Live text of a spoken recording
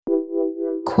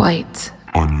Quite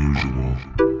unusual.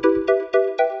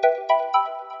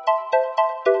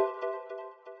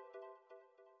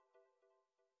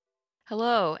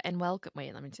 Hello and welcome.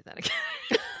 Wait, let me do that again.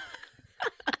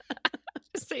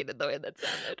 Just saying it the way that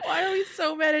sounded. Why are we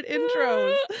so bad at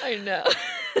intros? I know.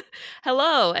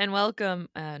 Hello and welcome.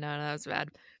 No, that was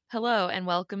bad. Hello and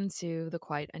welcome to the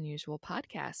Quite Unusual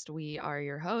podcast. We are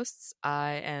your hosts.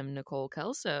 I am Nicole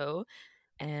Kelso,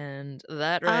 and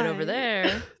that right over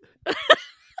there.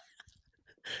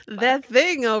 That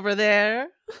thing over there.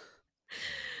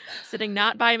 Sitting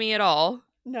not by me at all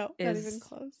No, not even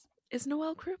close. is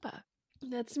Noelle Krupa.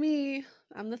 That's me.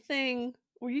 I'm the thing.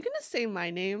 Were you going to say my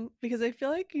name? Because I feel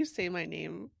like you say my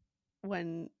name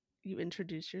when you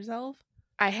introduce yourself.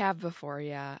 I have before,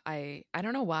 yeah. I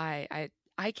don't know why.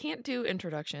 I can't do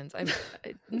introductions.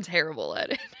 I'm terrible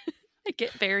at it. I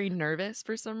get very nervous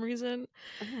for some reason.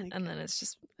 And then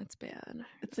it's bad.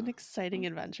 It's an exciting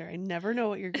adventure. I never know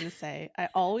what you're going to say. I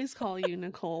always call you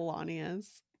Nicole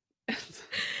Lanius.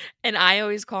 And I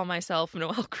always call myself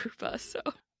Noelle Krupa, so.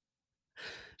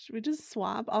 Should we just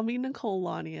swap? I'll be Nicole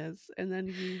Lanius and then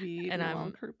you be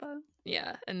Noelle Krupa.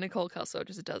 Yeah, and Nicole Kelso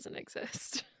just doesn't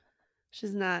exist.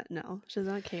 She's not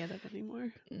canon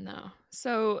anymore. No.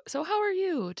 So how are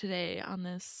you today on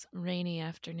this rainy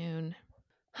afternoon?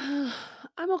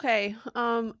 I'm okay.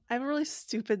 I have a really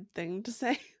stupid thing to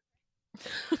say.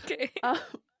 Okay.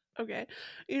 Okay.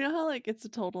 You know how like it's a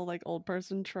total like old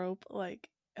person trope, like,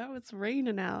 oh, it's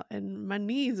raining out and my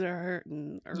knees are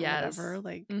hurting or whatever.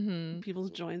 Like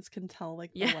people's joints can tell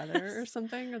like the weather or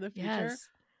something or the future. Yes.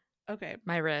 Okay.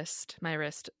 My wrist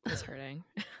is hurting.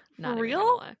 For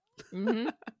real? Mm-hmm.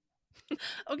 Okay,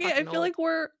 Fucking I feel old. like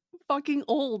we're fucking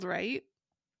old, right?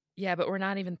 Yeah, but we're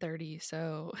not even 30,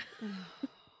 so.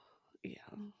 Yeah.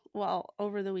 Well,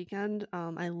 over the weekend,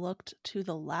 I looked to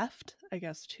the left, I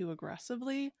guess too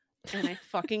aggressively, and I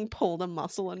fucking pulled a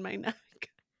muscle in my neck.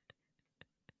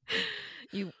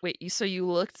 So you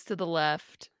looked to the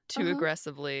left too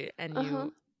aggressively and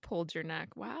you pulled your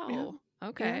neck. Wow. Yeah.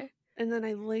 Okay. Yeah. And then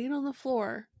I laid on the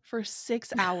floor for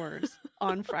 6 hours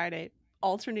on Friday,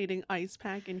 alternating ice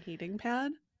pack and heating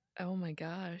pad. Oh my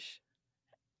gosh.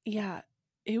 Yeah,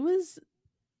 it was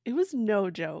no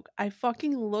joke. I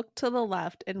fucking looked to the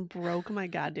left and broke my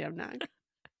goddamn neck. It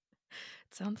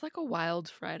sounds like a wild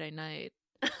Friday night,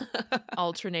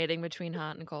 alternating between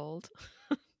hot and cold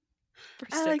for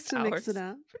 6 hours. I like to mix it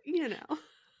up, you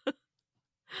know.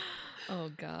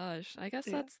 Oh gosh. I guess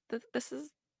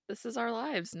this is our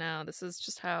lives now. This is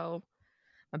just how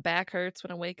my back hurts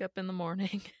when I wake up in the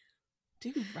morning.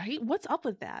 Dude, right? What's up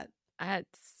with that?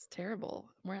 It's terrible.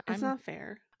 It's not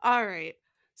fair. All right.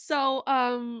 So,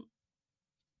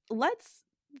 let's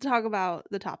talk about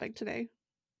the topic today.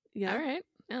 Yeah. All right.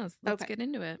 Yeah, let's get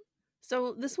into it.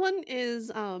 So this one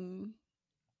is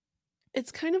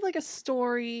it's kind of like a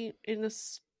story in a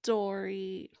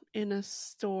story in a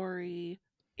story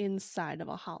inside of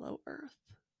a hollow earth.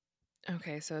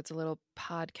 Okay, so it's a little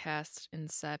podcast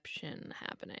inception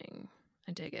happening.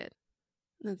 I dig it.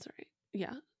 That's right.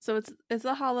 Yeah. So it's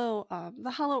the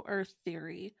hollow earth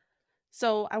theory.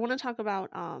 So I want to talk about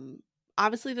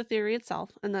obviously the theory itself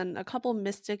and then a couple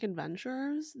mystic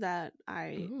adventurers that's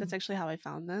actually how I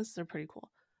found this. They're pretty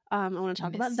cool. I want to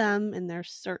talk about them and their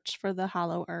search for the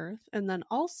hollow earth, and then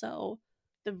also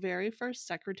the very first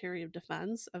Secretary of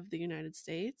Defense of the United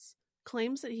States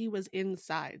claims that he was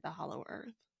inside the hollow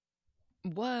earth.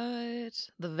 What?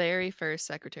 The very first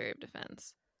Secretary of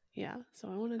Defense. Yeah, so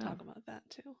I want to talk about that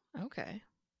too. Okay.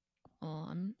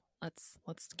 Well,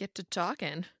 let's get to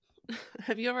talking.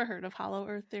 Have you ever heard of hollow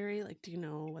earth theory? Like, do you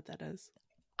know what that is?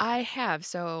 I have.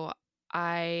 So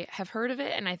I have heard of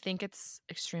it, and I think it's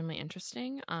extremely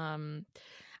interesting. I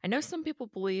know some people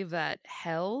believe that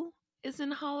hell is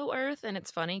in hollow earth, and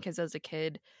it's funny because as a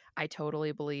kid, I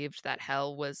totally believed that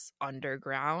hell was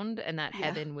underground and that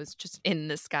heaven was just in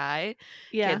the sky.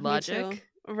 Yeah, kid logic. Me too.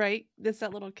 Right? It's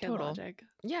that little kid logic.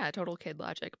 Yeah, total kid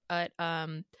logic. But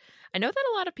I know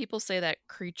that a lot of people say that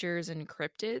creatures and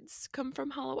cryptids come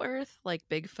from hollow earth, like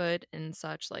Bigfoot and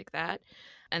such like that,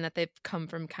 and that they've come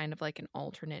from kind of like an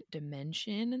alternate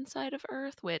dimension inside of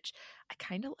Earth, which I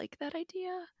kind of like that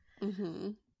idea.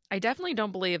 Mm-hmm. I definitely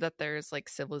don't believe that there's like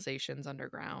civilizations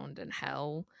underground and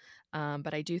hell,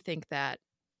 but I do think that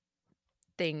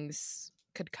things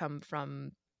could come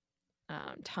from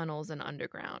tunnels and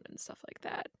underground and stuff like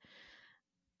that.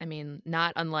 I mean,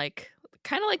 not unlike,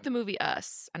 kind of like the movie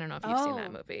Us. I don't know if you've seen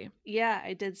that movie. Yeah,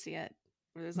 I did see it.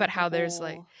 But how there's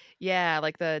like, yeah,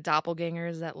 like the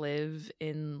doppelgangers that live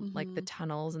in like the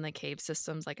tunnels and the cave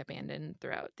systems like abandoned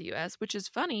throughout the US, which is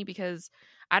funny because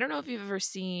I don't know if you've ever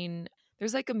seen,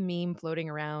 there's like a meme floating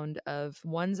around of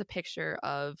one's a picture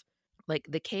of like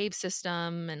the cave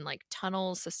system and like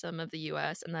tunnel system of the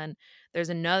US, and then there's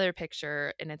another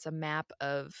picture and it's a map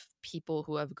of people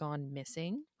who have gone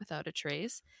missing without a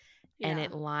trace, and Yeah.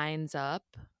 it lines up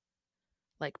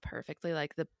like perfectly,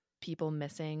 like the people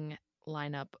missing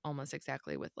line up almost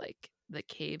exactly with like the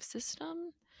cave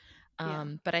system. Yeah.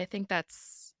 But I think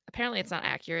that's apparently it's not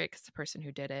accurate because the person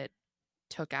who did it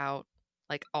took out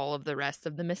like all of the rest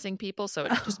of the missing people, so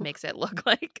it just makes it look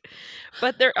like,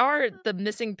 but there are the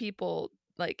missing people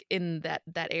like in that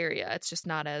area. It's just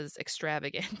not as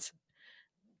extravagant.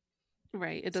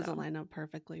 Right. It doesn't So line up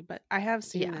perfectly, but I have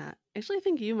seen yeah, that. Actually, I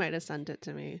think you might have sent it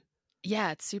to me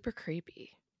yeah, it's super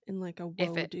creepy in like a if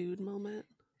whoa it dude moment.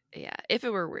 yeah, if it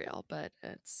were real, but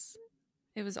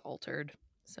it was altered,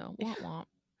 so womp womp.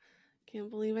 Can't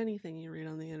believe anything you read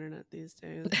on the internet these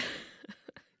days.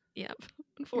 Yep,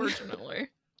 unfortunately.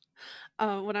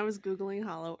 When I was Googling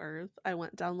Hollow Earth, I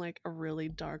went down like a really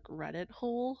dark Reddit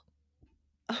hole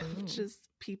of Ooh. just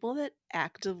people that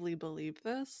actively believe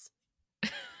this.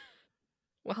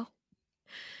 Well,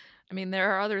 I mean,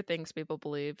 there are other things people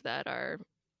believe that are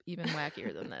even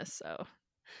wackier than this, so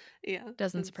Yeah.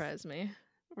 doesn't it's- surprise me.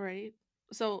 Right.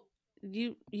 So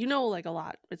you know like a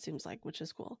lot, it seems like, which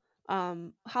is cool.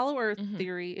 Hollow Earth Mhm.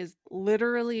 theory is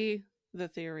literally the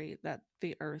theory that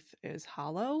the Earth is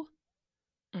hollow.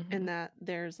 Mhm. And that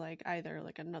there's like either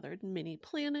like another mini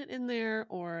planet in there,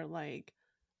 or like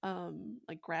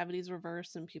gravity's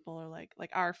reversed and people are like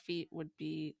our feet would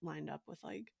be lined up with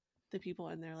like the people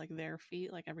in there, like their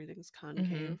feet, like everything's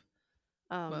concave.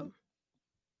 Whoa.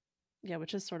 Yeah,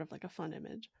 which is sort of like a fun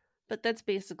image. But that's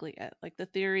basically it. Like the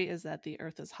theory is that the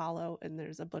Earth is hollow and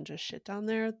there's a bunch of shit down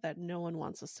there that no one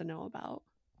wants us to know about.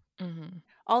 Mhm.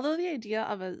 Although the idea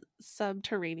of a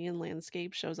subterranean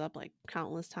landscape shows up like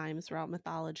countless times throughout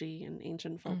mythology and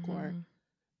ancient folklore,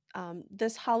 Mhm.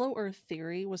 this hollow earth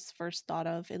theory was first thought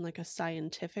of in like a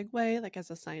scientific way, like as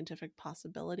a scientific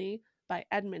possibility, by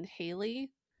Edmund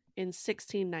Halley in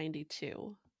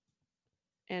 1692.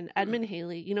 And Edmund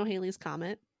Halley, you know Halley's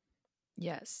Comet?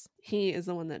 Yes. He is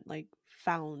the one that like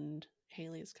found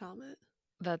Halley's Comet.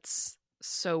 That's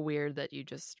so weird that you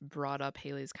just brought up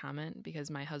Halley's Comet,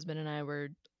 because my husband and I were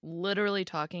literally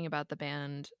talking about the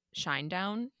band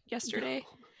Shinedown yesterday. No.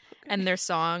 Okay. And their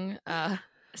song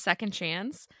Second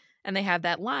Chance, and they have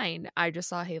that line, I just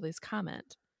saw Halley's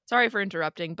Comet. Sorry for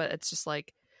interrupting, but it's just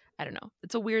like, I don't know,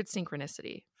 it's a weird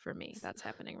synchronicity for me that's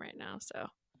happening right now. So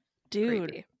Dude,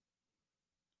 creepy.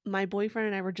 My boyfriend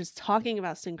and I were just talking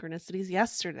about synchronicities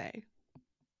yesterday.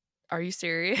 Are you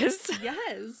serious?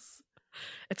 Yes.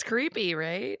 It's creepy,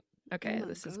 right? Okay, Oh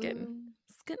this is God.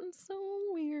 getting so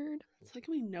weird. It's like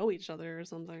we know each other or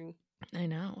something. I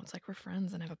know. It's like we're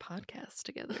friends and have a podcast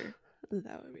together.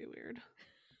 That would be weird.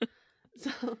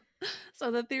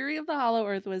 So the theory of the hollow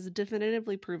earth was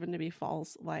definitively proven to be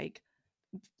false, like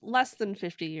less than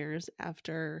 50 years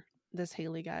after this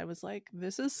Halley guy was like,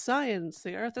 this is science,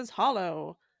 the earth is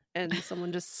hollow. And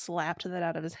someone just slapped that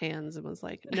out of his hands and was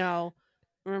like, no,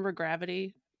 remember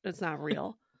gravity? It's not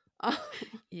real.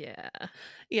 Yeah.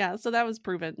 Yeah, so that was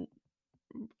proven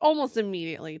almost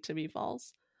immediately to be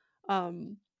false.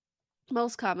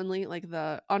 Most commonly, like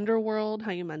the underworld,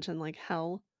 how you mentioned like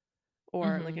hell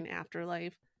or like an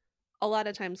afterlife, a lot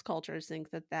of times cultures think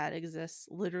that that exists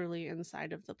literally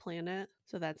inside of the planet,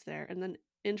 so that's there. And then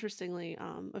interestingly,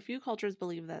 a few cultures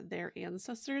believe that their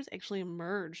ancestors actually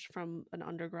emerged from an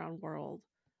underground world,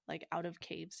 like out of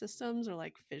cave systems or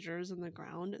like fissures in the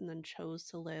ground, and then chose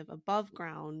to live above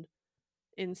ground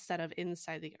instead of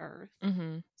inside the earth.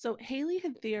 So Halley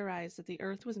had theorized that the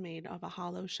earth was made of a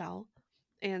hollow shell,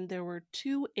 and there were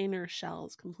two inner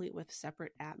shells complete with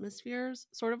separate atmospheres,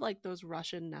 sort of like those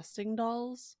Russian nesting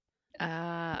dolls.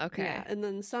 Okay. Yeah, and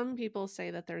then some people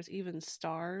say that there's even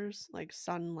stars, like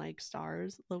sun-like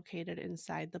stars, located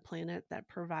inside the planet that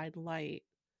provide light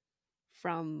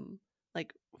from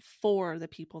like for the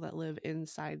people that live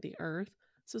inside the earth.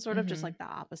 So sort of just like the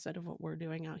opposite of what we're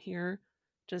doing out here,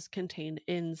 just contained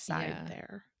inside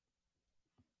there.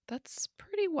 That's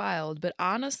pretty wild, but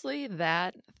honestly,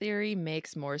 that theory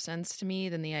makes more sense to me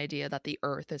than the idea that the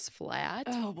earth is flat.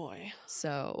 Oh boy.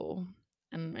 So,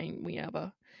 and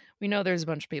we know there's a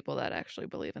bunch of people that actually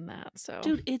believe in that. So,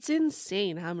 dude, it's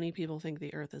insane how many people think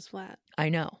the earth is flat. I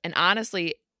know. And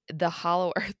honestly, the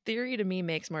hollow earth theory to me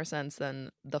makes more sense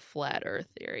than the flat earth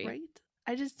theory. Right?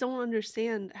 I just don't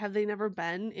understand. Have they never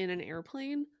been in an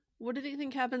airplane? What do they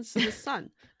think happens to the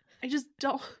sun? I just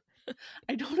don't.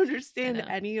 I don't understand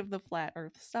any of the flat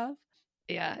earth stuff.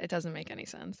 Yeah, it doesn't make any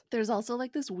sense. There's also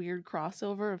like this weird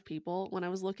crossover of people. When I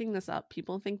was looking this up,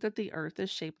 people think that the Earth is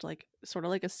shaped like sort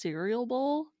of like a cereal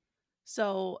bowl.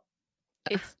 So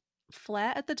it's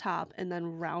flat at the top and then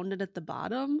rounded at the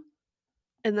bottom,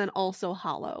 and then also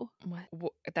hollow.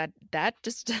 What? That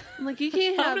just Like you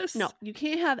can't How have does- no, you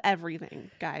can't have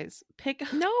everything, guys. Pick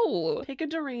no. pick a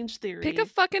deranged theory. Pick a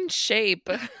fucking shape.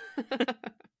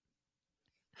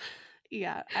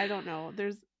 Yeah, I don't know.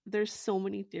 There's so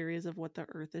many theories of what the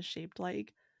Earth is shaped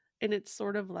like, and it's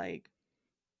sort of like,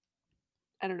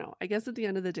 I don't know. I guess at the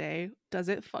end of the day, does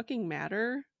it fucking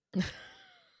matter?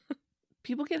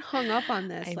 People get hung up on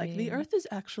this, I like the mean- Earth is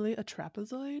actually a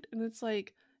trapezoid, and it's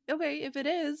like, okay, if it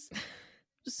is,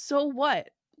 so what?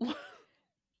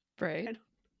 Right?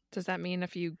 Does that mean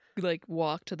if you like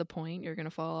walk to the point, you're gonna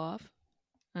fall off?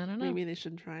 I don't know. Maybe they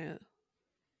should try it.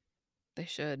 They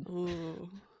should. Ooh.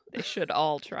 They should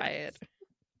all try it.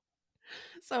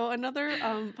 So another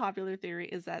popular theory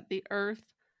is that the Earth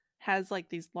has like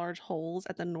these large holes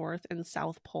at the North and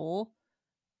South Pole.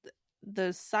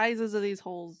 The sizes of these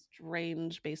holes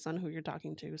range based on who you're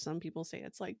talking to. Some people say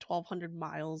it's like 1,200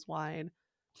 miles wide.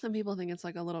 Some people think it's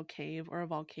like a little cave or a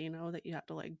volcano that you have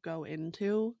to like go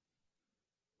into.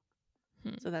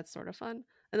 So that's sort of fun.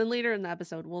 And then later in the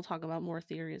episode, we'll talk about more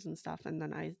theories and stuff. And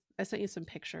then I sent you some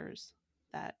pictures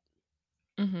that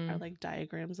are like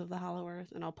diagrams of the Hollow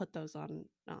Earth, and I'll put those on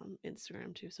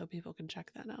Instagram too, so people can check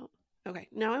that out. Okay,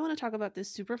 now I want to talk about this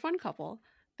super fun couple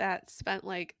that spent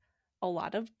like a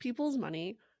lot of people's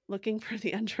money looking for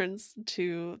the entrance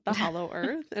to the Hollow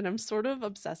Earth, and I'm sort of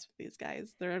obsessed with these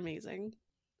guys. They're amazing.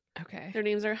 Okay. Their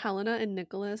names are Helena and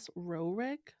Nicholas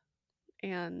Roerich,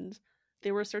 and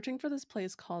they were searching for this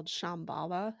place called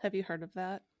Shambhala. Have you heard of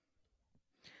that?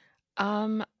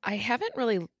 I haven't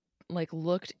really like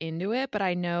looked into it, but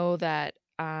I know that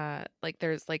like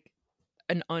there's like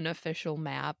an unofficial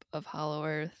map of Hollow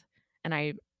Earth, and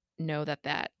I know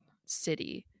that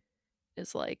city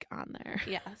is like on there.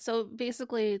 Yeah. So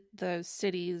basically, the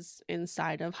cities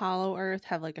inside of Hollow Earth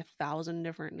have like 1,000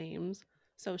 different names.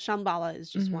 So Shambhala is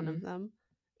just one of them.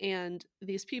 And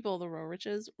these people, the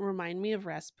Roeriches, remind me of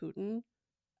Rasputin.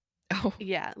 Oh,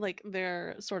 Yeah, like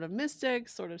they're sort of mystic,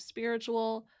 sort of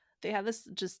spiritual. They have this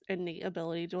just innate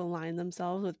ability to align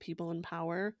themselves with people in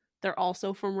power. They're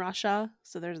also from Russia,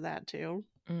 so there's that too.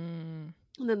 And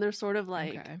then they're sort of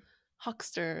like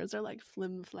hucksters or like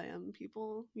flim flam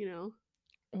people, you know?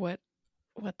 What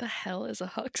the hell is a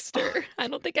huckster? I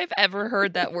don't think I've ever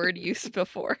heard that word used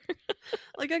before.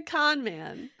 Like a con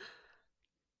man.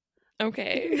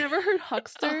 Okay. You've never heard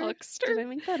huckster? A huckster? Did I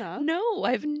make that up? No,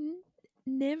 I've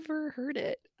never heard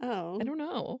it. Oh. I don't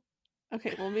know.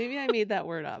 Okay, well maybe I made that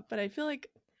word up, but I feel like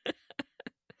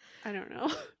I don't know.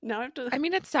 Now I have to I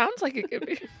mean, it sounds like it could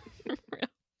be real.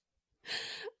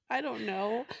 I don't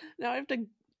know. Now I have to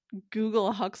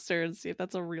Google huckster and see if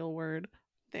that's a real word.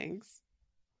 Thanks.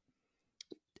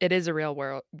 It is a real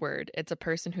word. It's a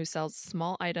person who sells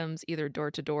small items either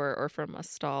door to door or from a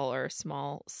stall or a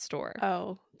small store.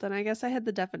 Oh, then I guess I had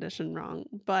the definition wrong,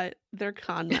 but they're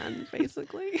con men,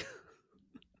 basically.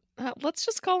 Let's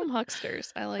just call them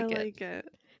hucksters. I like it.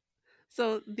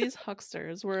 So these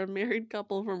hucksters were a married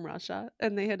couple from Russia,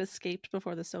 and they had escaped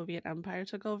before the Soviet Empire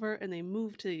took over, and they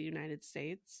moved to the United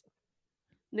States.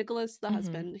 Nicholas, the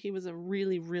husband, he was a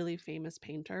really, really famous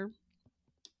painter.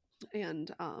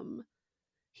 And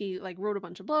he like wrote a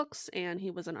bunch of books, and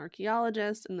he was an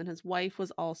archaeologist, and then his wife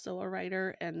was also a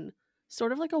writer and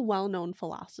sort of like a well-known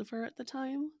philosopher at the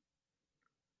time.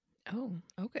 Oh,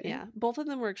 okay. Yeah, both of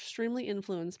them were extremely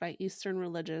influenced by Eastern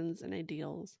religions and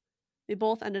ideals. They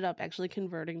both ended up actually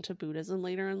converting to Buddhism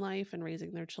later in life and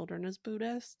raising their children as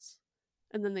Buddhists.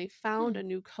 And then they found a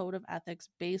new code of ethics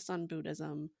based on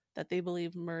Buddhism that they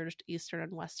believe merged Eastern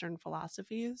and Western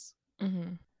philosophies.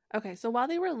 Okay, so while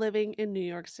they were living in New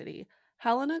York City,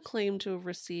 Helena claimed to have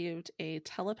received a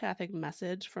telepathic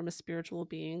message from a spiritual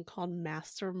being called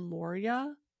Master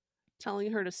Morya,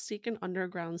 telling her to seek an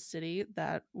underground city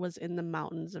that was in the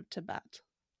mountains of Tibet.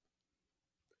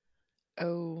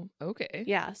 Oh, okay.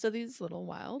 Yeah, so these... It's a little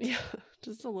wild. Yeah,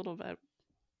 just a little bit.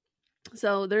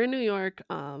 So they're in New York.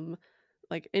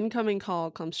 Like, incoming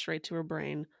call comes straight to her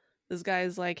brain. This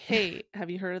guy's like, hey, have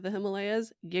you heard of the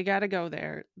Himalayas? You gotta go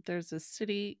there. There's a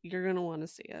city. You're gonna want to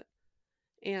see it.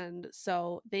 And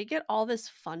so they get all this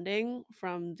funding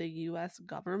from the US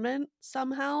government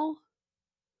somehow.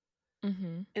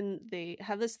 And they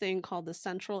have this thing called the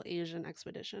Central Asian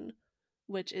Expedition,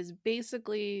 which is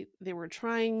basically they were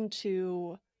trying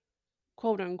to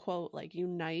quote unquote like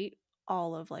unite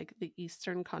all of like the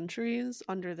Eastern countries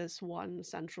under this one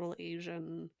Central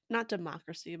Asian, not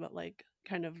democracy, but like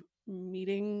kind of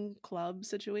meeting club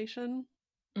situation.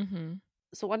 Mm-hmm.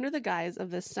 So, under the guise of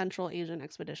this Central Asian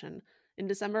expedition, in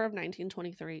December of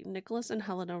 1923, Nicholas and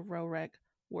Helena Roerich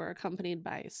were accompanied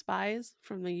by spies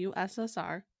from the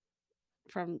USSR,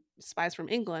 from spies from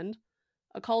England,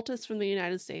 occultists from the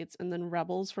United States, and then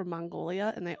rebels from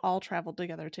Mongolia, and they all traveled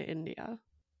together to India.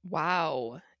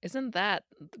 Wow. Isn't that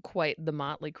quite the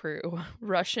motley crew?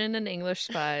 Russian and English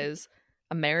spies,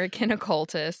 American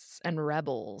occultists, and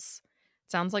rebels.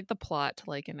 Sounds like the plot to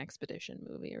like an expedition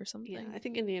movie or something. Yeah, I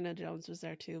think Indiana Jones was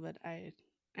there too, but I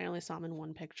only saw him in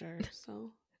one picture,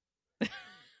 so.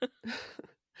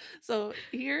 So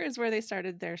here is where they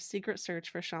started their secret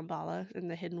search for Shambhala in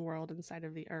the hidden world inside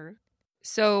of the earth.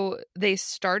 So they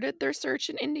started their search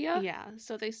in India? Yeah,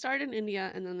 so they start in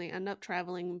India and then they end up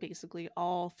traveling basically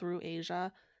all through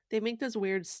Asia. They make this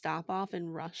weird stop off in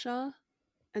Russia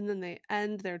and then they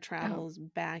end their travels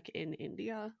back in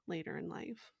India later in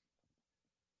life.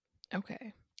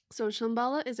 Okay. So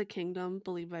Shambhala is a kingdom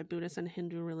believed by Buddhist and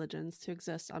Hindu religions to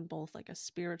exist on both like a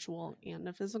spiritual and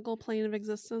a physical plane of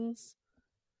existence.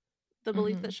 The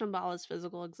belief that Shambhala's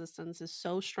physical existence is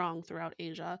so strong throughout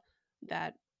Asia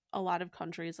that a lot of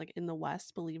countries like in the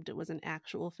West believed it was an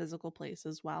actual physical place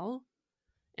as well.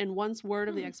 And once word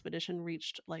of the expedition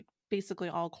reached like basically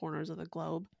all corners of the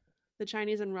globe, the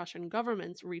Chinese and Russian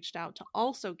governments reached out to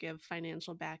also give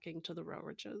financial backing to the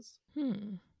Roeriches.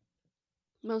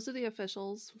 Most of the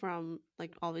officials from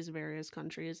like all these various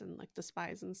countries and like the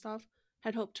spies and stuff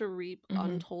had hoped to reap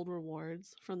untold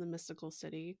rewards from the mystical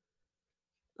city.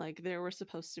 Like there were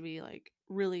supposed to be like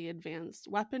really advanced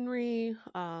weaponry,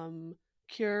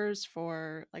 cures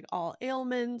for like all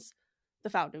ailments. The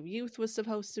Fountain of Youth was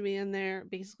supposed to be in there.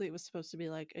 Basically, it was supposed to be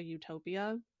like a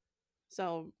utopia.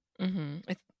 So,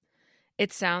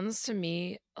 it sounds to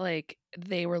me like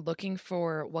they were looking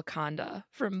for Wakanda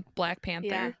from Black Panther.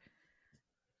 Yeah.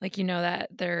 Like, you know,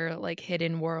 that their like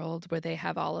hidden world where they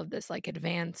have all of this like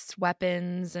advanced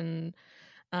weapons and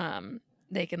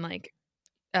they can like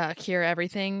cure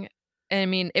everything. And I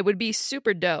mean, it would be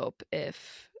super dope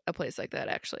if a place like that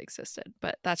actually existed,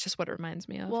 but that's just what it reminds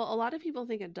me of. Well, a lot of people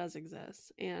think it does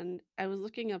exist, and I was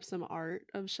looking up some art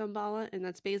of Shambhala, and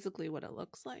that's basically what it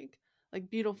looks like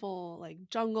beautiful like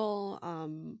jungle,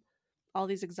 all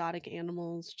these exotic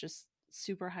animals, just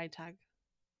super high tech.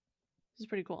 It's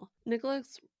pretty cool.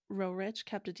 Nicholas Roerich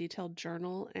kept a detailed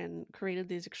journal and created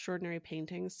these extraordinary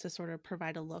paintings to sort of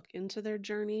provide a look into their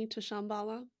journey to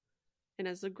Shambhala. And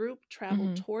as the group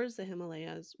traveled towards the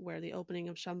Himalayas, where the opening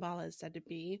of Shambhala is said to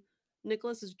be,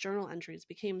 Nicholas's journal entries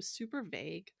became super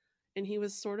vague, and he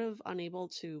was sort of unable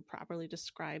to properly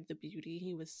describe the beauty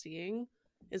he was seeing,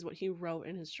 is what he wrote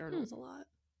in his journals a lot.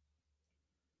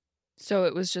 So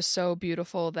it was just so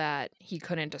beautiful that he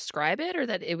couldn't describe it, or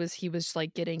that he was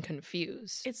like getting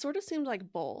confused? It sort of seemed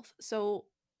like both. So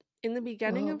in the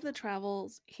beginning of the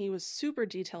travels, he was super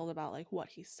detailed about like what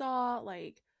he saw,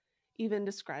 like even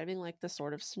describing like the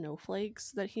sort of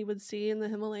snowflakes that he would see in the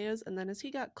Himalayas. And then as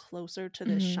he got closer to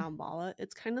this Shambhala,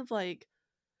 it's kind of like,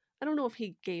 I don't know if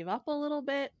he gave up a little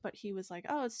bit, but he was like,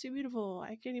 oh, it's too beautiful,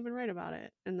 I can't even write about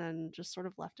it. And then just sort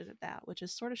of left it at that, which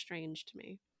is sort of strange to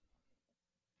me.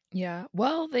 Yeah.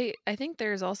 Well, I think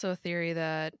there's also a theory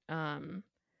that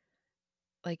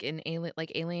like in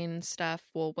alien stuff,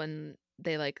 well, when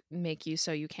they like make you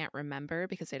so you can't remember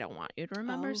because they don't want you to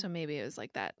remember, so maybe it was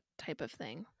like that type of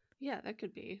thing. Yeah, that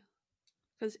could be.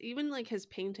 Because even like his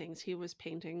paintings, he was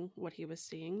painting what he was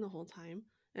seeing the whole time.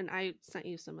 And I sent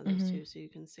you some of those too, so you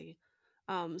can see.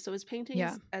 So his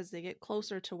paintings, as they get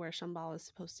closer to where Shambhala is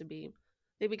supposed to be,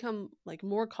 they become like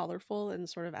more colorful and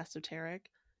sort of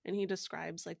esoteric. And he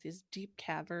describes like these deep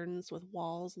caverns with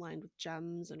walls lined with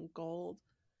gems and gold,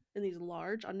 and these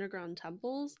large underground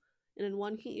temples. And in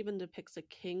one, he even depicts a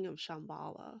king of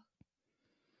Shambhala.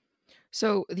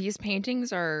 So these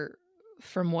paintings are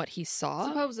from what he saw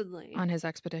supposedly on his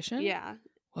expedition? Yeah.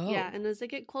 Whoa. Yeah, and as they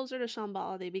get closer to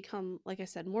Shambhala, they become, like I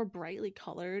said, more brightly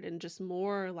colored and just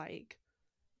more like,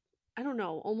 I don't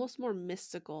know, almost more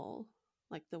mystical,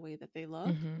 like the way that they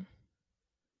look.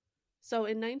 So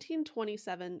in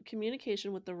 1927,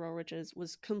 communication with the Roeriches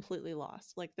was completely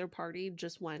lost. Like their party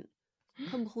just went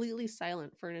completely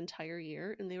silent for an entire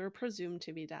year, and they were presumed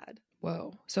to be dead.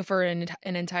 Whoa. So for an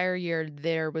entire year,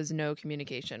 there was no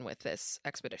communication with this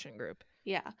expedition group.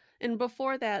 Yeah. And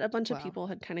before that, a bunch of people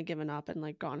had kind of given up and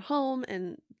like gone home,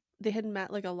 and they had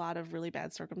met like a lot of really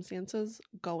bad circumstances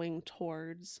going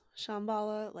towards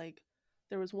Shambhala. Like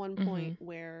there was one point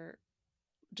where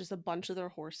just a bunch of their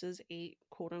horses ate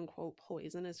quote unquote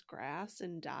poisonous grass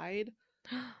and died.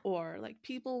 Or like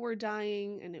people were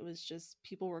dying, and it was just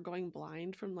people were going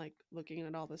blind from like looking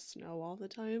at all the snow all the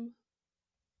time.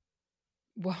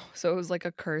 Whoa, so it was like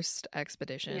a cursed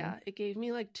expedition. Yeah, it gave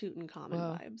me like Tutankhamun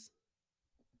Whoa. vibes.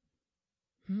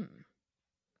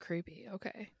 Creepy.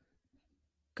 Okay.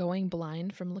 Going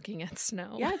blind from looking at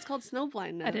snow. Yeah, it's called snow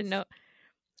blindness. I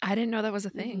didn't know that was a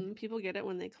thing. People get it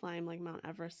when they climb like Mount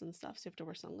Everest and stuff, so you have to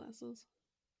wear sunglasses.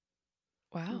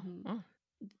 Wow. Oh.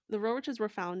 The Rowiches were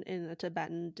found in a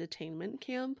Tibetan detainment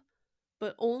camp,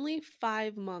 but only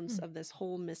 5 months of this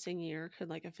whole missing year could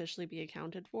like officially be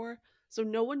accounted for. So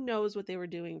no one knows what they were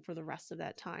doing for the rest of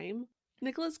that time.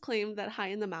 Nicholas claimed that high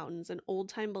in the mountains, an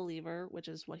old-time believer, which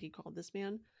is what he called this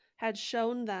man, had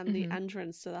shown them the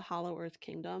entrance to the Hollow Earth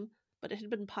Kingdom, but it had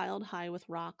been piled high with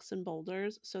rocks and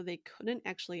boulders, so they couldn't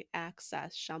actually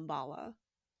access Shambhala.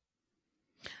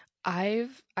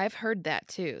 I've heard that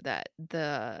too, that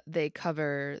they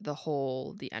cover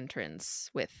the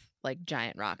entrance with like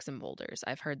giant rocks and boulders.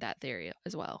 I've heard that theory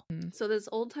as well. So this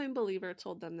old-time believer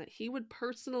told them that he would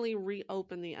personally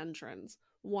reopen the entrance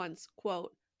once,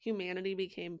 quote, humanity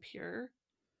became pure.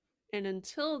 And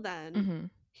until then,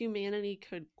 humanity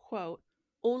could, quote,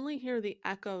 only hear the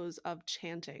echoes of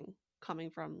chanting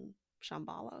coming from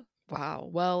Shambhala. Wow.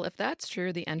 Well, if that's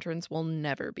true, the entrance will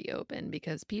never be open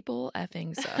because people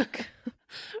effing suck.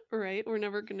 Right? We're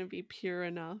never going to be pure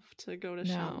enough to go to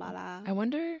Shambhala. I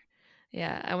wonder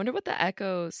what the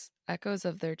echoes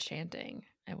of their chanting.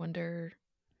 I wonder.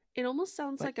 It almost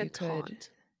sounds like a taunt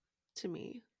to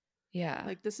me. Yeah.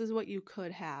 Like this is what you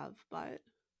could have, but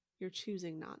you're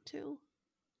choosing not to.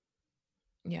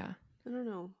 Yeah. I don't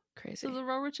know. Crazy. So the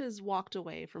Rowiches walked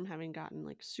away from having gotten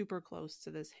like super close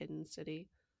to this hidden city.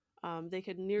 They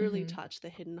could nearly touch the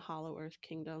hidden Hollow Earth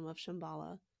Kingdom of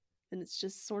Shambhala. And it's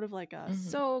just sort of like a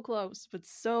so close but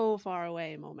so far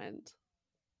away moment.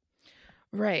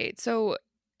 Right. So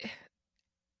if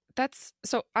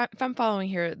I'm following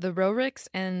here, the Roriks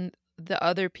and the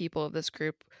other people of this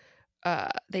group,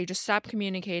 they just stopped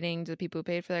communicating to the people who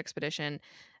paid for the expedition.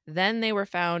 Then they were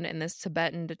found in this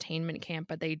Tibetan detainment camp,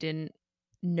 but they didn't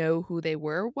know who they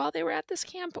were while they were at this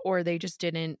camp, or they just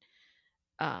didn't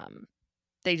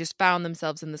they just found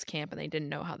themselves in this camp and they didn't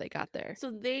know how they got there. So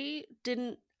they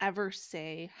didn't ever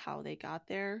say how they got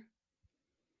there.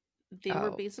 They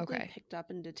were basically picked up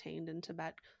and detained in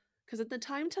Tibet. Because at the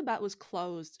time, Tibet was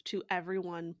closed to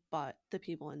everyone but the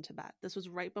people in Tibet. This was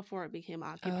right before it became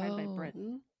occupied by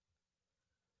Britain.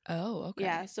 Oh, okay.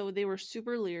 Yeah, so they were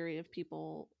super leery of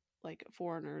people, like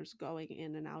foreigners, going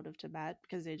in and out of Tibet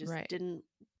because they just didn't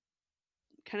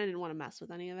want to mess with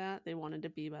any of that. They wanted to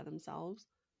be by themselves.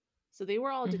 So they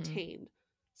were all detained.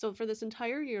 So for this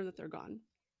entire year that they're gone,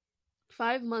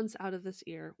 5 months out of this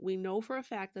year, we know for a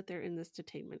fact that they're in this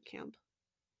detainment camp.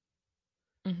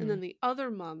 And then the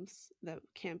other months that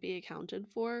can't be accounted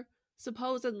for,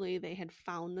 supposedly they had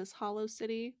found this hollow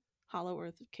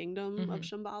Earth Kingdom of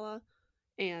Shambhala,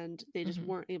 and they just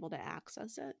weren't able to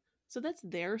access it. So that's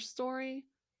their story,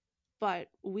 but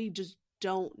we just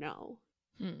don't know.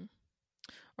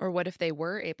 Or what if they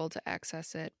were able to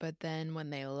access it, but then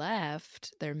when they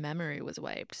left, their memory was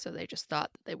wiped, so they just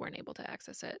thought that they weren't able to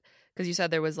access it? Because you said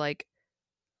there was like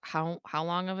how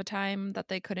long of a time that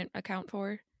they couldn't account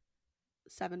for?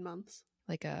 7 months.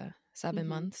 Like 7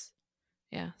 months?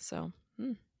 Yeah, so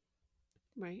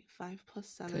right, 5 plus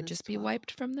 7 could just be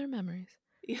wiped from their memories.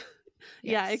 Yeah.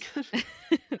 Yeah, it could.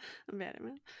 I'm bad at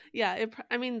math. Yeah,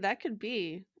 I mean, that could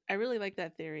be. I really like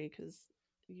that theory because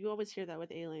you always hear that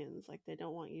with aliens. Like, they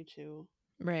don't want you to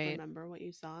remember what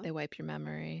you saw. They wipe your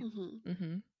memory.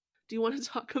 Do you want to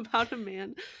talk about a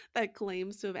man that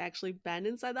claims to have actually been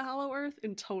inside the Hollow Earth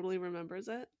and totally remembers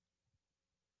it?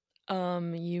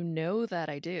 You know that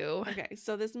I do. Okay,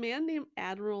 so this man named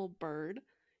Admiral Byrd,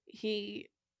 he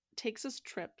takes us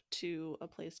trip to a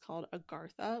place called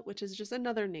Agartha, which is just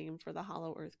another name for the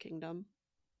Hollow Earth Kingdom.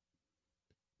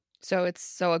 So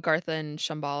Agartha and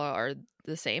Shambhala are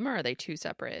the same, or are they two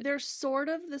separate? They're sort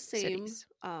of the same. Cities?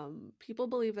 People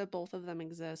believe that both of them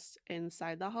exist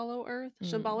inside the Hollow Earth.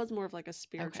 Shambhala is more of like a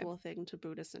spiritual thing to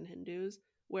Buddhists and Hindus,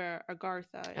 where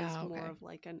Agartha is more of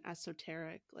like an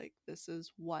esoteric, like this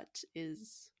is what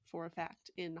is for a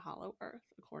fact in Hollow Earth,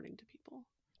 according to people.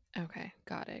 Okay,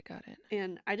 got it.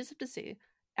 And I just have to say,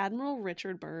 Admiral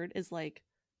Richard Byrd is like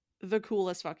the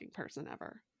coolest fucking person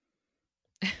ever.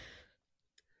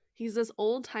 He's this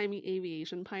old-timey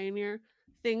aviation pioneer.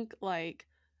 Think like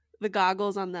the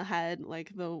goggles on the head,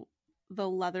 like the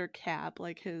leather cap,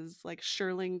 like his like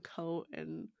shearling coat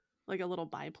and like a little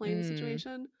biplane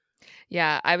situation.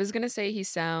 Yeah, I was going to say he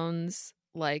sounds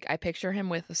like, I picture him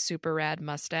with a super rad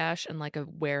mustache and like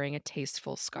wearing a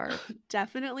tasteful scarf.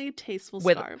 Definitely tasteful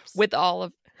scarves. With all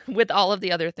of with all of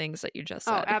the other things that you just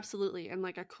Oh, said. absolutely. And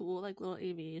like a cool like little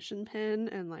aviation pin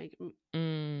and like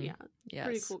yeah, pretty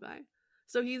Yes. cool guy.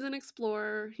 So he's an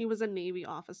explorer. He was a Navy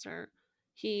officer.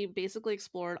 He basically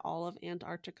explored all of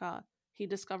Antarctica. He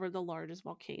discovered the largest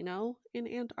volcano in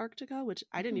Antarctica, which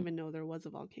I didn't even know there was a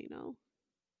volcano.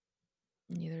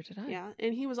 Neither did I. Yeah,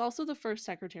 and he was also the first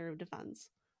Secretary of Defense.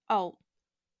 Oh,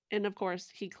 and of course,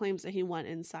 he claims that he went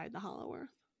inside the Hollow Earth.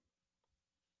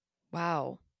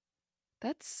 Wow.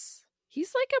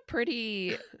 He's like a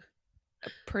pretty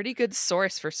good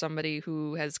source for somebody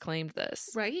who has claimed this.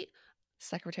 Right?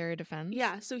 Secretary of Defense?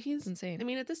 Yeah, so he's insane. I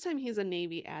mean, at this time he's a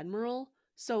Navy admiral,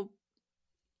 so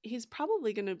he's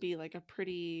probably going to be like a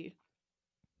pretty,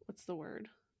 what's the word?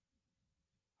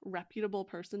 Reputable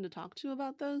person to talk to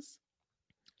about this.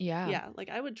 Yeah. Yeah, like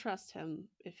I would trust him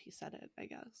if he said it, I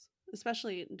guess.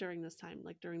 Especially during this time,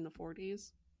 like during the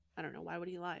 40s. I don't know, why would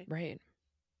he lie? Right.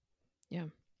 Yeah.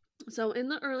 So in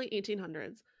the early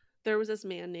 1800s, there was this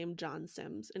man named John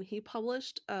Sims, and he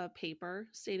published a paper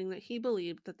stating that he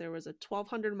believed that there was a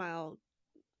 1,200-mile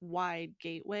wide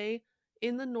gateway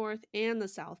in the North and the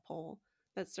South Pole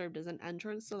that served as an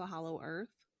entrance to the Hollow Earth.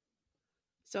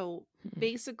 So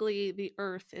basically, the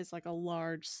Earth is like a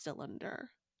large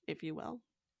cylinder, if you will.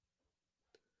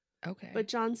 Okay. But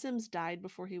John Sims died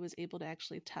before he was able to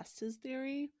actually test his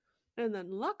theory. And then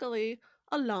luckily,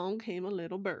 along came a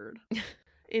little bird.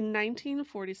 In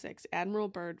 1946, Admiral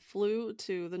Byrd flew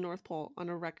to the North Pole on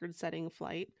a record-setting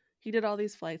flight. He did all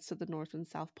these flights to the North and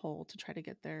South Pole to try to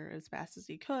get there as fast as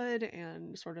he could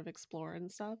and sort of explore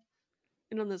and stuff.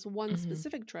 And on this one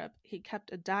specific trip, he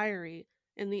kept a diary,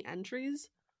 and the entries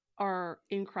are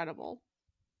incredible.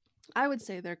 I would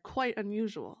say they're quite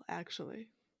unusual, actually.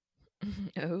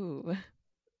 Oh.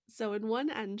 So in one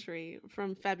entry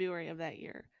from February of that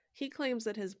year, he claims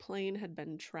that his plane had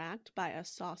been tracked by a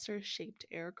saucer-shaped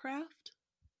aircraft,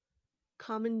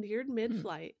 commandeered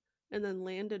mid-flight, and then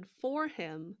landed for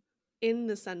him in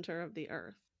the center of the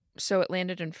Earth. So it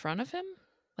landed in front of him?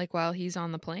 Like while he's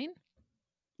on the plane?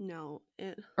 No,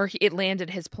 it landed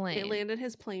his plane. It landed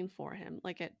his plane for him.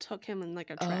 Like it took him in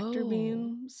like a tractor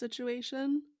beam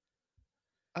situation.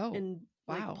 Oh. And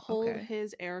like pulled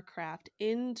his aircraft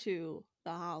into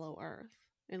the Hollow Earth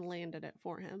and landed it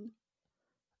for him.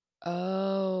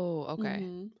 Oh, okay.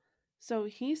 So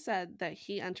he said that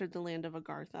he entered the land of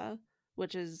Agartha,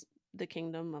 which is the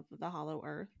kingdom of the Hollow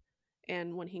Earth.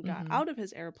 And when he got out of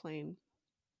his airplane,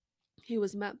 he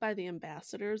was met by the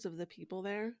ambassadors of the people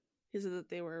there. He said that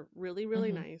they were really,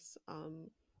 really nice.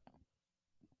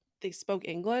 They spoke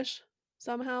English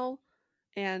somehow,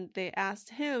 and they asked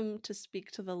him to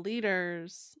speak to the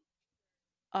leaders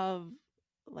of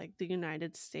like the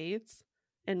United States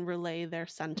and relay their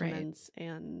sentiments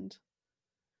and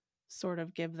sort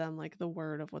of give them like the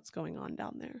word of what's going on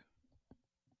down there.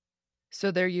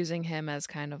 So they're using him as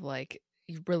kind of like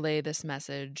relay this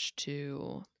message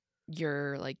to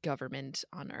your like government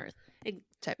on Earth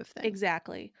type of thing.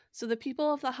 Exactly. So the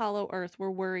people of the Hollow Earth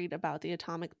were worried about the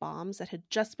atomic bombs that had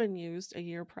just been used a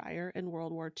year prior in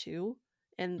World War II,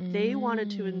 and they wanted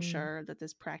to ensure that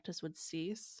this practice would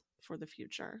cease for the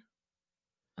future.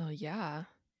 Oh, yeah.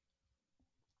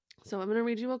 So I'm going to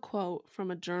read you a quote from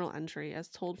a journal entry as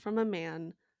told from a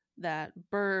man that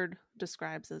Byrd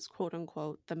describes as, quote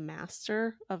unquote, the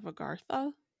master of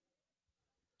Agartha.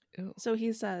 Ooh. So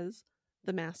he says,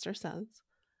 the master says,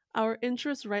 "Our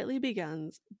interest rightly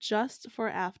begins just for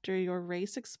after your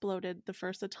race exploded the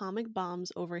first atomic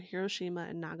bombs over Hiroshima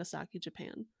and Nagasaki,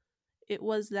 Japan. It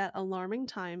was that alarming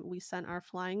time we sent our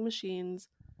flying machines,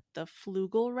 the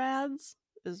Flugelrads,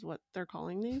 is what they're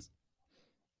calling these,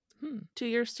 to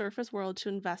your surface world to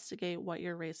investigate what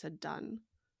your race had done.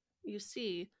 You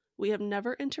see, we have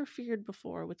never interfered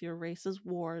before with your race's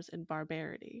wars and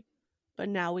barbarity. But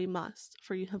now we must,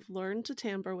 for you have learned to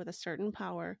tamper with a certain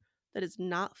power that is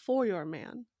not for your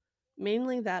man,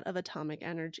 mainly that of atomic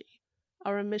energy.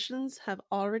 Our emissions have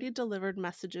already delivered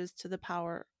messages to the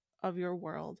power of your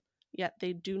world, yet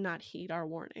they do not heed our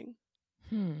warning."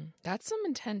 That's some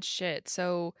intense shit.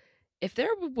 So if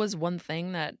there was one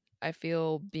thing that I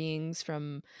feel beings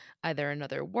from either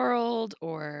another world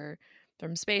or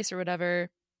from space or whatever,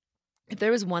 if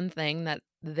there was one thing that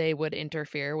they would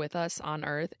interfere with us on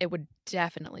Earth, it would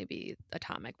definitely be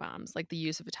atomic bombs, like the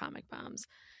use of atomic bombs.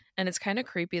 And it's kind of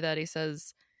creepy that he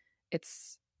says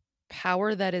it's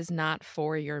power that is not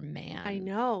for your man. I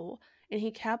know. And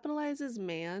he capitalizes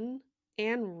man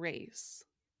and race.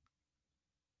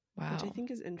 Wow. Which I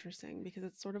think is interesting because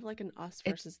it's sort of like an us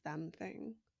versus them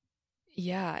thing.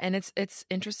 Yeah, and it's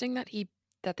interesting that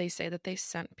they say that they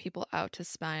sent people out to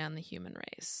spy on the human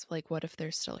race. Like, what if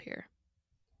they're still here?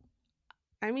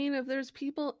 I mean, if there's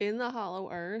people in the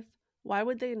Hollow Earth, why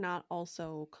would they not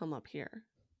also come up here?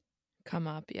 Come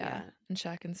up, Yeah. and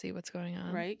check and see what's going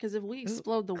on. Right? Because if we Ooh,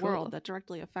 explode the cool. world, that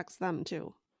directly affects them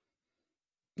too.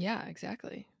 Yeah,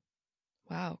 exactly.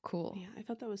 Wow, cool. Yeah, I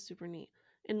thought that was super neat.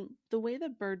 And the way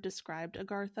that Bird described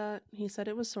Agartha, he said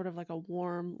it was sort of like a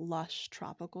warm, lush,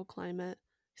 tropical climate.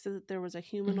 He said that there was a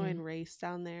humanoid race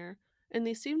down there, and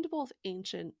they seemed both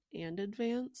ancient and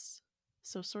advanced.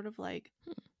 So sort of like,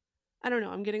 I don't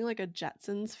know, I'm getting like a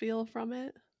Jetsons feel from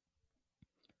it.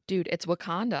 Dude, it's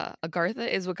Wakanda. Agartha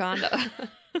is Wakanda.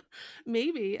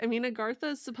 Maybe. I mean,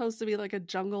 Agartha is supposed to be like a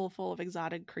jungle full of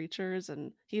exotic creatures,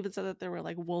 and he even said that there were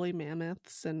like woolly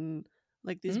mammoths and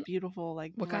like these beautiful,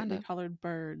 like brightly colored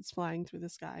birds flying through the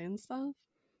sky and stuff.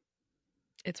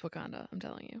 It's Wakanda, I'm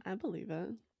telling you. I believe it.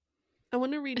 I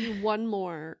want to read you one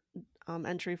more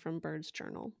entry from Bird's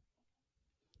journal.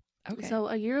 Okay. So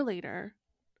a year later,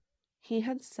 he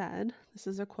had said, this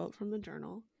is a quote from the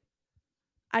journal,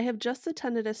 "I have just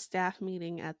attended a staff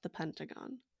meeting at the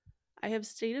Pentagon. I have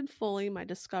stated fully my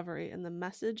discovery and the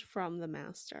message from the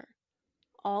master.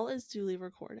 All is duly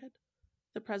recorded.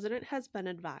 The president has been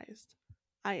advised.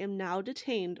 I am now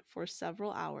detained for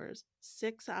several hours,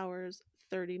 6 hours,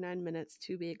 39 minutes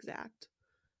to be exact.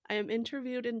 I am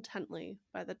interviewed intently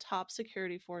by the top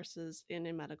security forces in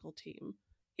a medical team.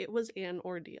 It was an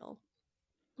ordeal."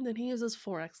 Then he uses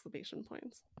 4 exclamation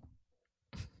points.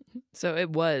 So it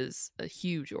was a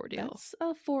huge ordeal. That's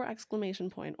a 4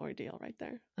 exclamation point ordeal right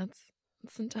there. That's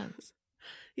intense.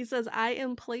 He says, "I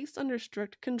am placed under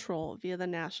strict control via the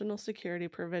national security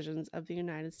provisions of the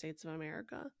United States of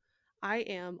America. I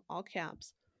am, all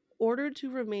caps, ordered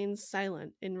to remain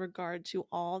silent in regard to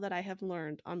all that I have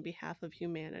learned on behalf of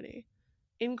humanity.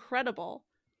 Incredible.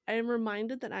 I am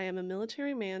reminded that I am a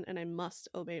military man and I must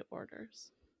obey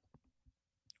orders."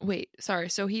 Wait, sorry.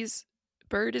 So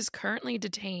Bird is currently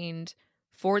detained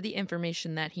for the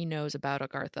information that he knows about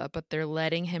Agartha, but they're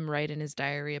letting him write in his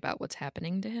diary about what's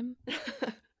happening to him?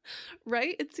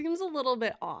 Right? It seems a little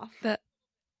bit off.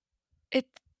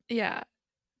 Yeah.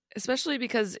 Especially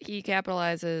because he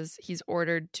capitalizes, he's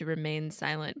ordered to remain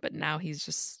silent, but now he's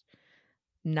just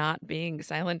not being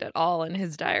silent at all in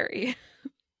his diary.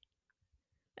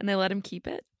 And they let him keep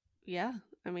it? Yeah.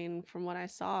 I mean, from what I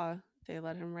saw, they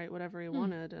let him write whatever he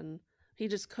wanted, and he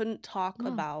just couldn't talk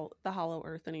about the Hollow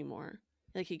Earth anymore.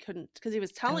 Like he couldn't, because he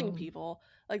was telling people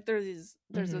like there's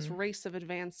this race of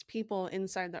advanced people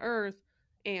inside the Earth,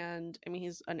 and I mean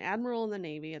he's an admiral in the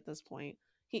Navy at this point.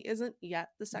 He isn't yet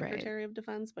the Secretary of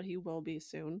Defense, but he will be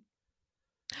soon.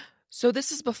 So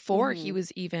this is before he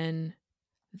was even.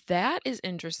 That is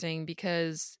interesting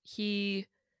because he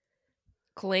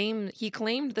claimed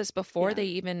this before they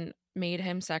even made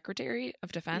him Secretary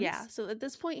of Defense. Yeah, so at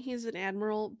this point he's an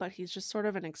admiral, but he's just sort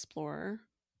of an explorer.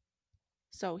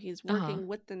 So he's working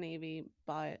with the Navy,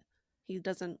 but he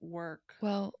doesn't work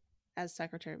as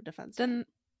Secretary of Defense. Then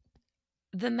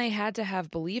they had to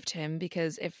have believed him,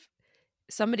 because if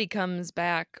somebody comes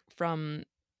back from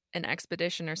an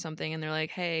expedition or something and they're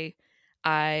like, "Hey,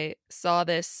 I saw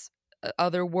this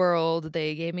other world.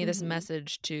 They gave me this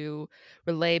message to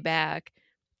relay back,"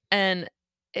 and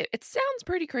it sounds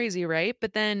pretty crazy, right?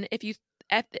 But then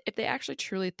if they actually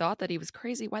truly thought that he was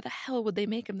crazy, why the hell would they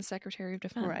make him the Secretary of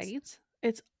Defense? Right.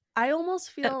 I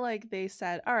almost feel like they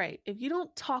said, all right, if you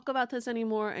don't talk about this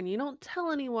anymore and you don't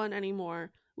tell anyone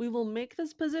anymore, we will make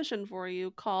this position for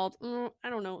you called, I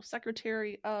don't know,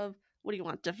 Secretary of, what do you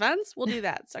want, Defense? We'll do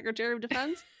that. Secretary of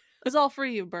Defense? It's all for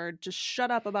you, Bird. Just shut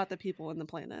up about the people in the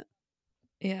planet.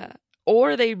 Yeah.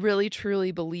 Or they really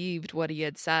truly believed what he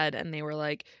had said, and they were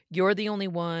like, "You're the only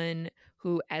one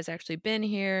who has actually been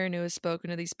here and who has spoken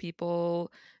to these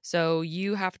people, so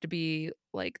you have to be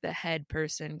like the head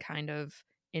person kind of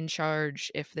in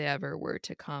charge if they ever were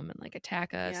to come and like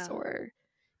attack us," or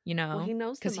he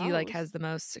knows because he like has the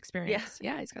most experience.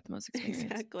 Yeah, he's got the most experience.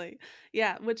 Exactly.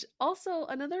 Yeah, which also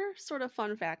another sort of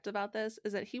fun fact about this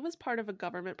is that he was part of a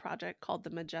government project called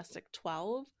the Majestic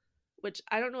 12, which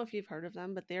I don't know if you've heard of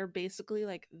them, but they're basically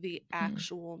like the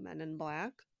actual Men in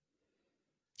Black.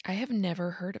 I have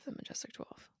never heard of the Majestic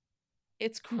 12.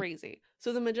 It's crazy.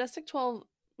 So the Majestic 12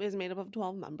 is made up of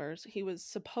 12 members. He was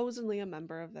supposedly a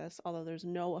member of this, although there's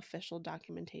no official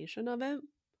documentation of it.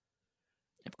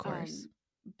 Of course.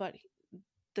 But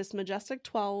this Majestic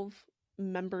 12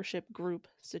 membership group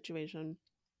situation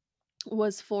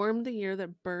was formed the year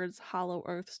that Bird's Hollow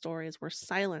Earth stories were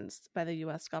silenced by the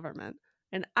U.S. government.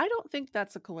 And I don't think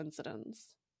that's a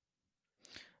coincidence.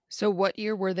 So what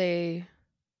year were they?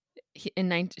 In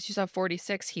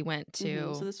 1946, he went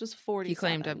to. So this was 47. He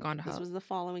claimed to have gone to. This was the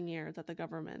following year that the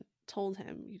government told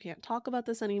him, "You can't talk about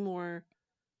this anymore.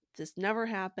 this never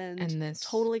happened, And this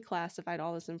totally classified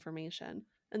all this information.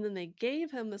 And then they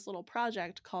gave him this little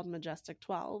project called Majestic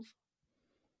 12.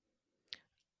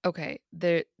 Okay,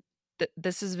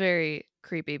 this is very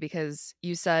creepy because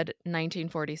you said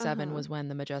 1947 was when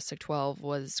the Majestic 12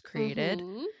 was created.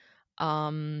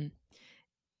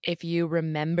 If you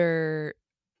remember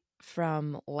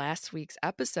from last week's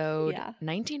episode,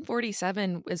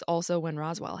 1947 is also when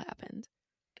Roswell happened.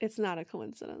 It's not a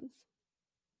coincidence.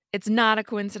 It's not a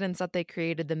coincidence that they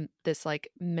created this like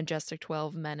Majestic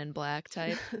 12 Men in Black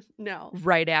type. No.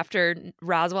 Right after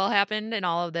Roswell happened and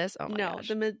all of this. Oh my gosh.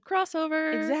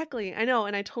 Crossover. Exactly. I know.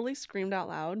 And I totally screamed out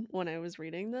loud when I was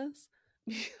reading this.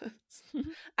 Because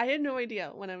I had no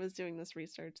idea when I was doing this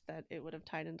research that it would have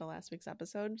tied into last week's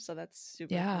episode. So that's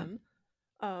super fun.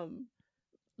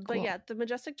 But cool. yeah, the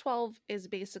Majestic 12 is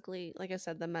basically, like I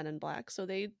said, the Men in Black. So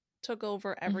they took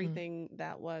over everything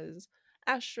that was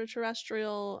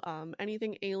extraterrestrial,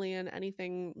 anything alien,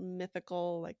 anything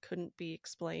mythical, like couldn't be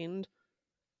explained.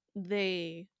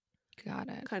 They got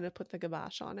it. Kind of put the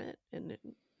kibosh on it and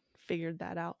figured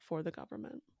that out for the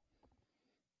government.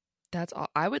 That's all.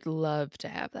 I would love to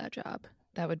have that job.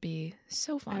 That would be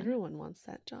so fun. Everyone wants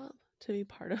that job, to be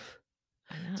part of.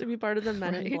 To be part of the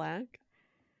Men in Black.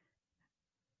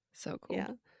 So cool.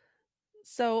 Yeah.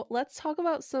 So let's talk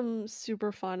about some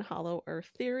super fun Hollow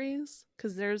Earth theories,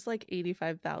 because there's like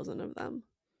 85,000 of them.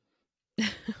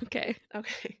 Okay.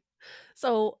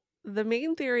 So the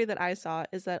main theory that I saw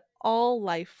is that all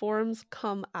life forms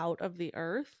come out of the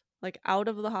earth, like out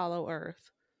of the Hollow Earth,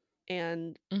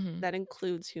 and that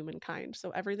includes humankind.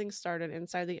 So everything started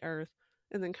inside the earth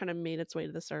and then kind of made its way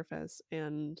to the surface,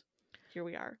 and here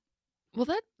we are. Well,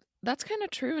 that's kind of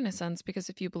true in a sense, because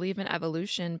if you believe in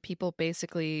evolution, people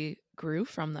basically grew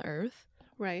from the earth.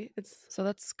 Right. So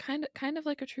that's kind of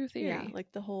like a true theory. Yeah,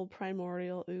 like the whole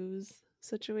primordial ooze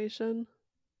situation.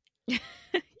 Yeah.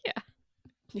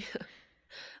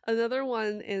 Another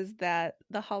one is that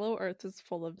the Hollow Earth is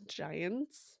full of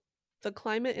giants. The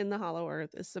climate in the Hollow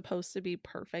Earth is supposed to be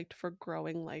perfect for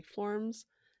growing life forms.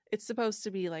 It's supposed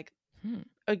to be like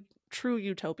a true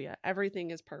utopia. Everything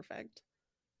is perfect.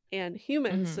 And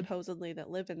humans, supposedly, that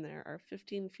live in there are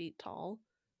 15 feet tall.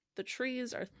 The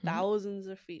trees are thousands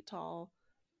of feet tall.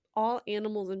 All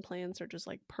animals and plants are just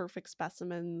like perfect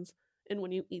specimens. And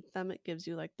when you eat them, it gives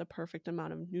you like the perfect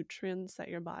amount of nutrients that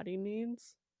your body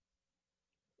needs.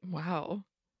 Wow.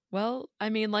 Well, I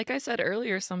mean, like I said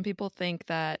earlier, some people think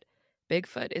that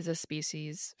Bigfoot is a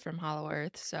species from Hollow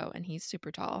Earth, and he's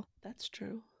super tall. That's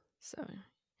true. So,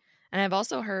 and I've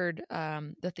also heard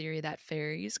the theory that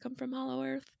fairies come from Hollow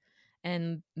Earth,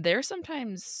 and they're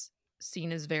sometimes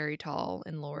seen as very tall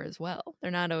in lore as well.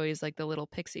 They're not always like the little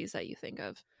pixies that you think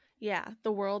of. Yeah,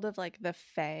 the world of like the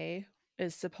Fae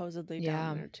is supposedly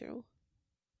down there too.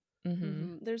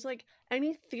 There's like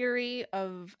any theory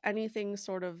of anything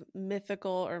sort of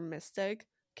mythical or mystic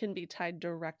can be tied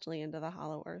directly into the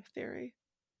Hollow Earth theory.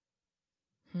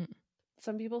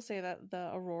 Some people say that the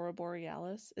Aurora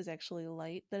Borealis is actually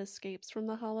light that escapes from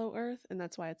the Hollow Earth, and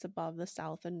that's why it's above the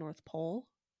South and North Pole.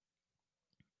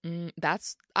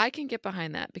 I can get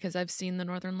behind that, because I've seen the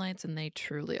Northern Lights and they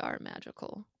truly are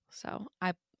magical. So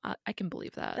I can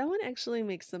believe that. That one actually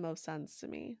makes the most sense to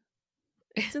me.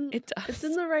 It does. It's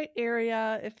in the right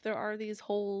area. If there are these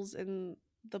holes in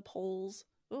the poles,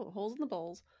 holes in the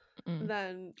poles,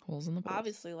 then holes in the poles.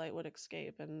 Obviously light would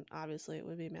escape, and obviously it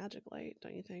would be magic light,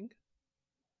 don't you think?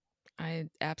 I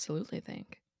absolutely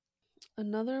think.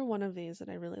 Another one of these that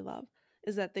I really love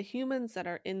is that the humans that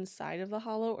are inside of the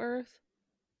Hollow Earth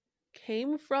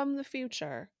came from the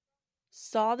future,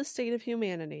 saw the state of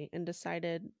humanity, and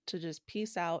decided to just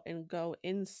peace out and go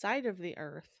inside of the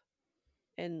earth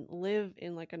and live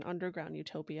in like an underground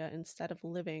utopia instead of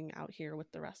living out here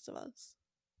with the rest of us.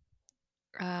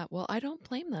 Well, I don't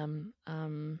blame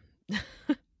them.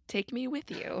 Take me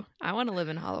with you. I want to live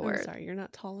in Hollow Earth. Sorry, you're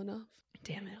not tall enough.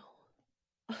 Damn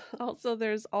it. Also,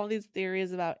 there's all these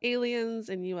theories about aliens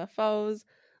and UFOs.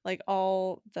 Like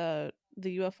all the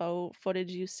UFO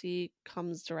footage you see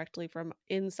comes directly from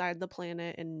inside the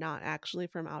planet and not actually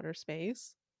from outer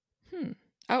space.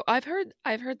 Oh, I've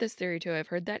heard this theory too. I've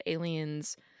heard that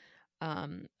aliens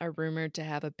are rumored to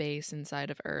have a base inside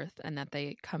of Earth, and that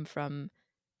they come from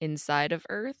inside of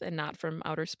Earth and not from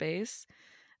outer space.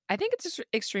 I think it's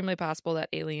extremely possible that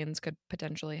aliens could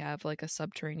potentially have like a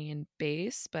subterranean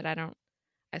base, but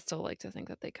I still like to think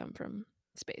that they come from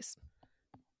space.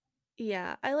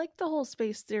 Yeah, I like the whole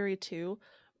space theory too,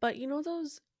 but you know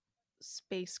those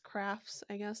spacecrafts,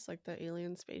 I guess, like the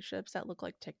alien spaceships that look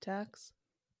like Tic Tacs?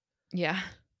 Yeah.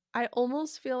 I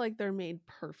almost feel like they're made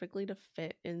perfectly to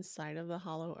fit inside of the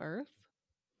Hollow Earth.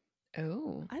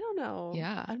 Oh, I don't know.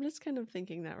 yeah. I'm just kind of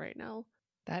thinking that right now.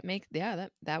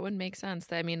 That would make sense.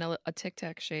 I mean, a Tic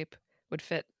Tac shape would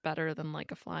fit better than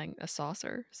like a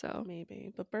saucer. So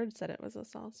Maybe. But Bird said it was a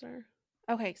saucer.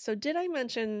 Okay, so did I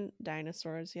mention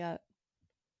dinosaurs yet?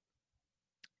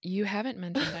 you haven't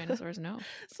mentioned dinosaurs, no.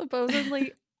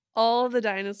 Supposedly, all the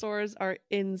dinosaurs are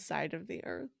inside of the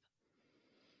earth.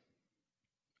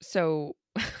 So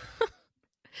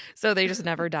so they just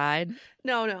never died?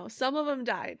 No. Some of them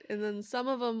died, and then some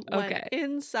of them went Okay.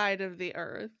 inside of the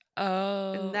earth.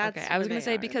 Oh, And that's okay. I was where going to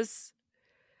they say are. because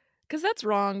that's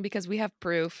wrong because we have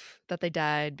proof that they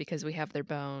died because we have their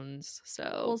bones.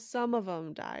 So Well, some of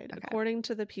them died, Okay. according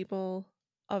to the people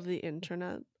of the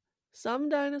internet. Some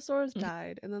dinosaurs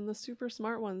died, and then the super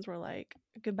smart ones were like,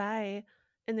 goodbye.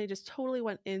 And they just totally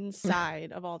went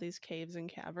inside of all these caves and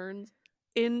caverns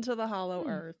into the hollow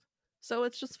earth. So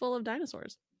it's just full of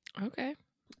dinosaurs. Okay.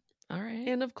 All right.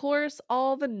 And of course,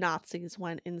 all the Nazis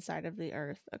went inside of the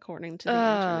earth, according to the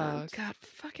Oh, internet. God,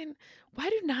 fucking, why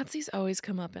do Nazis always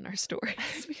come up in our stories? I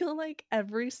feel like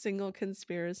every single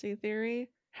conspiracy theory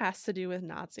has to do with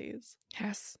Nazis.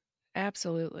 Yes,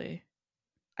 absolutely.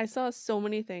 I saw so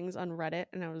many things on Reddit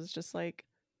and I was just like,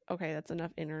 okay, that's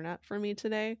enough internet for me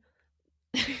today.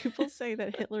 People say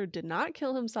that Hitler did not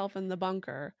kill himself in the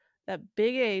bunker, that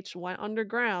Big H went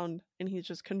underground and he's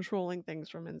just controlling things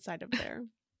from inside of there.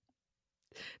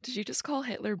 Did you just call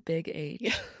Hitler Big H?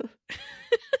 Yeah.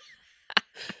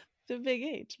 The Big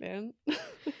H, man.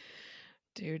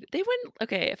 Dude, they wouldn't.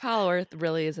 Okay, if Hollow Earth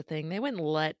really is a thing, they wouldn't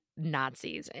let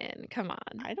Nazis in. Come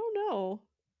on. I don't know.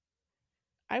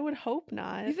 I would hope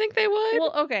not. You think they would?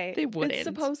 Well, okay. They wouldn't. It's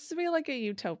supposed to be like a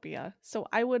utopia, so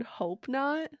I would hope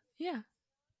not. Yeah.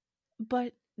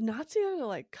 But Nazis are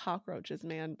like cockroaches,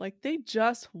 man. Like they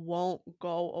just won't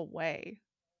go away.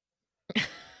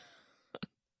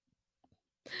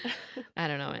 I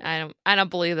don't know. I don't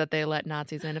believe that they let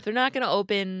Nazis in. If they're not going to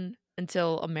open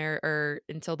until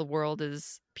until the world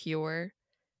is pure,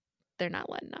 they're not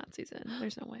letting Nazis in.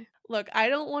 There's no way. Look, I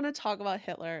don't want to talk about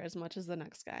Hitler as much as the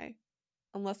next guy,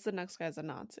 unless the next guy's a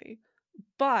Nazi.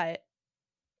 But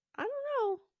I don't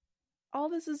know. All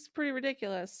this is pretty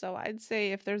ridiculous. So I'd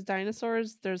say if there's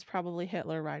dinosaurs, there's probably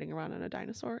Hitler riding around on a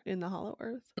dinosaur in the Hollow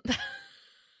Earth.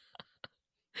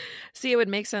 See, it would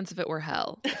make sense if it were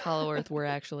hell. If Hollow Earth were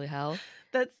actually hell,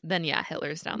 then yeah,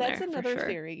 Hitler's down there. That's another for sure.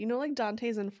 theory. You know, like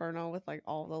Dante's Inferno with like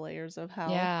all the layers of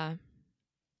hell. Yeah.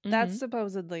 That's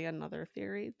supposedly another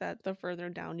theory, that the further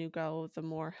down you go, the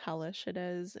more hellish it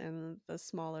is, and the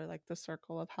smaller like the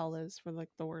circle of hell is for like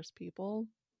the worst people.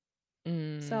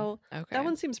 So that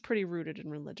one seems pretty rooted in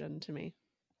religion to me.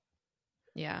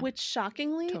 Yeah. Which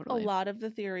shockingly, Totally. a lot of the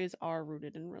theories are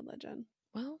rooted in religion.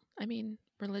 Well, I mean,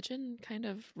 religion kind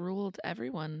of ruled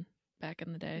everyone back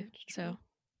in the day. So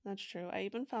that's true. I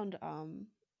even found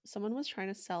someone was trying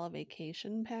to sell a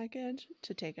vacation package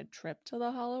to take a trip to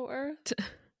the Hollow Earth.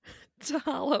 To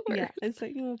Hollow Earth. Yeah, I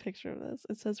sent you a picture of this.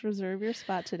 It says reserve your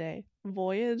spot today.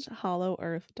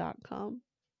 VoyageHollowEarth.com.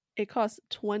 It costs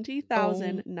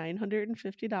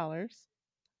 $20,950.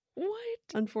 What?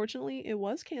 Unfortunately, it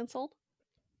was canceled.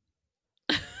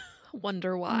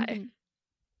 Wonder why.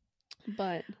 Mm-hmm.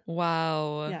 But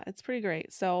wow. Yeah, it's pretty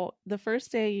great. So the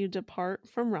first day you depart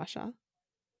from Russia,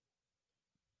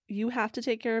 you have to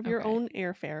take care of your own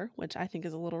airfare, which I think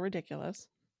is a little ridiculous.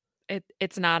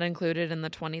 It's not included in the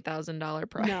 $20,000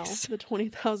 price. No, the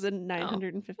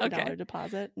 $20,950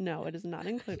 deposit. No, it is not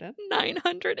included.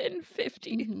 $950.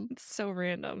 Mm-hmm. It's so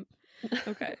random.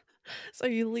 Okay. So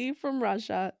you leave from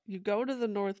Russia, you go to the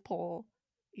North Pole,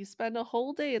 you spend a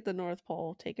whole day at the North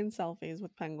Pole taking selfies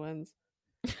with penguins,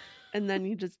 and then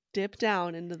you just dip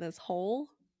down into this hole,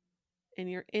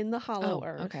 and you're in the Hollow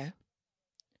Earth. Okay.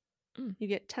 You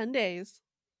get 10 days,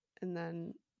 and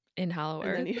then in Hollow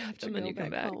Earth, and then you have to and go then you come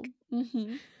back. Home.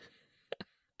 Mm-hmm.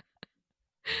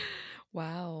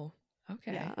 Wow.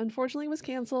 Okay. Yeah, unfortunately, it was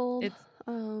canceled. It's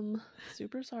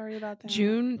super sorry about that.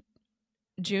 June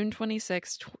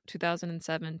 26,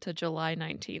 2007 to July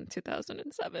 19,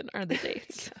 2007 are the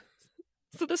dates. Yes.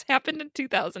 So this happened in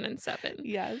 2007.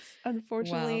 Yes.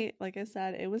 Unfortunately, like I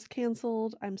said, it was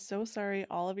canceled. I'm so sorry.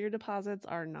 All of your deposits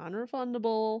are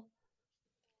non-refundable.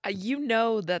 You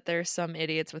know that there's some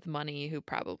idiots with money who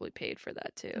probably paid for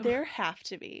that too. There have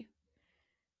to be.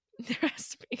 There has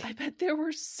to be. I bet there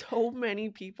were so many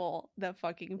people that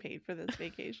fucking paid for this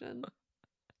vacation.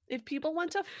 If people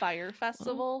went to Fire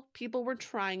Festival, people were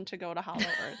trying to go to Hollow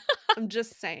Earth. I'm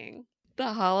just saying.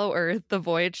 The Hollow Earth, the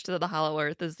voyage to the Hollow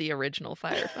Earth is the original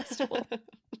Fire Festival.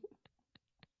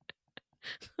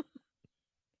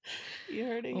 You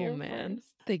heard it here man. first.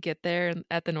 They get there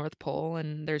at the North Pole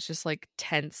and there's just like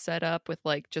tents set up with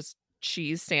like just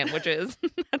cheese sandwiches.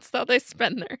 That's how they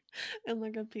spend their And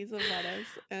like a piece of lettuce,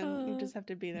 and you just have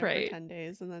to be there for right. 10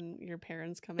 days, and then your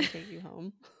parents come and take you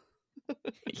home.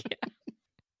 Yeah.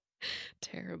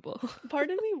 Terrible.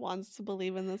 Part of me wants to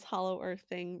believe in this hollow earth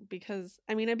thing because,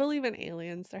 I mean, I believe in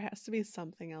aliens. There has to be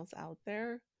something else out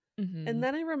there. Mhm. And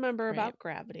then I remember Right. about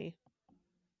gravity.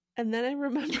 And then I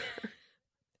remember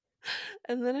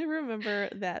and then I remember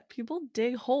that people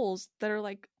dig holes that are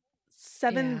like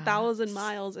 7,000 Yeah.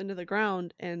 miles into the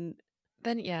ground, and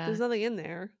Then yeah, there's nothing in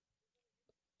there.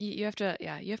 you have to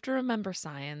you have to remember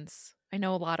science. I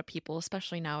know a lot of people,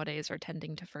 especially nowadays, are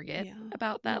tending to forget Yeah.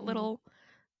 about that Mhm. little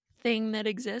thing that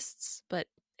exists, but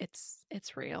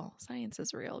it's real. Science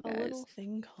is real, A guys. little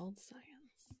thing called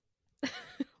science.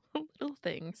 A little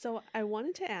thing. So I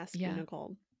wanted to ask you, Yeah.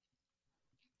 Nicole,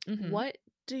 Mhm. what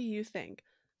do you think?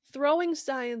 Throwing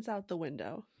science out the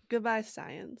window, goodbye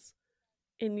science.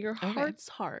 In your Okay. heart's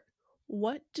heart,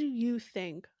 what do you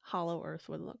think Hollow Earth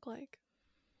would look like?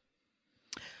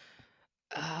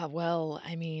 Well,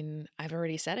 I mean, I've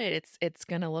already said it. It's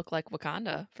gonna look like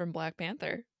Wakanda from Black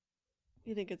Panther.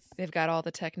 You think it's They've got all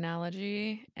the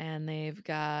technology, and they've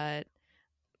got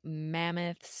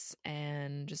mammoths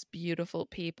and just beautiful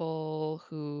people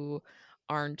who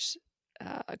aren't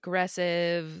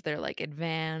aggressive. They're like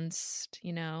advanced,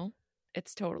 you know?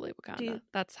 It's totally Wakanda.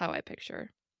 That's how I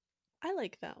picture. I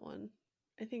like that one.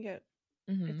 I think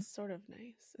Mhm. it's sort of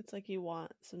nice. It's like you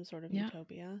want some sort of Yeah.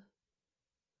 utopia.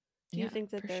 Do you Yeah, think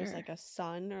that for there's sure. like a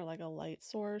sun or like a light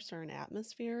source or an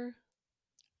atmosphere?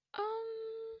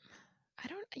 I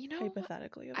don't, you know,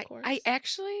 Hypothetically, of course. I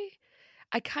actually,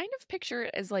 I kind of picture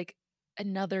it as like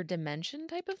another dimension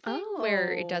type of thing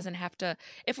where it Oh. doesn't have to,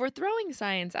 if we're throwing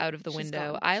science out of the She's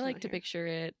window, gone. I She's like not to here. picture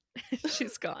it,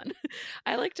 she's gone.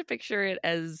 I like to picture it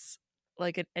as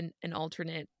like an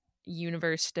alternate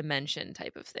universe dimension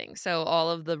type of thing. So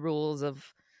all of the rules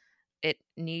of it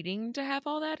needing to have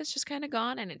all that is just kind of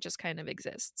gone, and it just kind of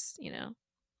exists, you know?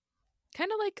 Kind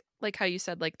of like how you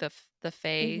said like the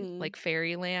fae, Mhm. like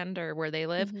fairyland or where they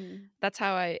live. Mhm. That's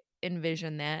how I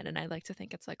envision that, and I like to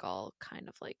think it's like all kind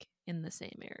of like in the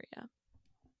same area.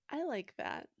 I like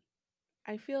that.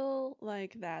 I feel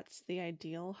like that's the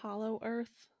ideal Hollow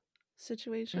Earth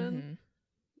situation. Mhm.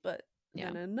 But Yeah.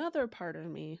 then another part of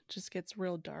me just gets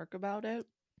real dark about it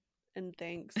and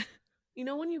thinks, you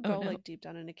know, when you Oh, go no. like deep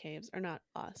down into caves, or not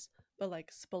us, but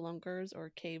like spelunkers or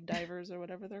cave divers or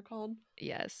whatever they're called.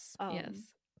 Yes.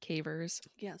 Yes. Cavers.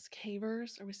 Yes,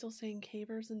 cavers. Are we still saying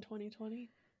cavers in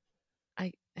 2020?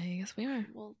 I guess we are.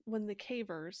 Well, when the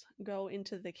cavers go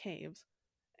into the caves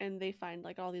and they find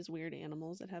like all these weird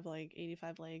animals that have like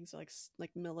 85 legs,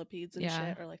 like millipedes and Yeah.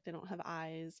 shit, or like they don't have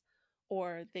eyes,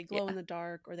 or they glow in Yeah. the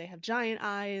dark, or they have giant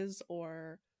eyes,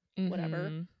 or whatever.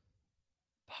 Mhm.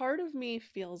 Part of me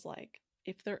feels like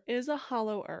if there is a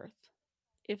hollow earth,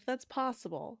 if that's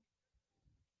possible,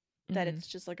 that Mhm. it's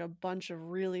just like a bunch of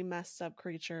really messed up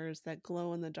creatures that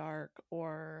glow in the dark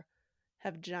or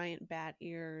have giant bat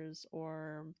ears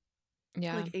or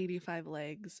Yeah. like 85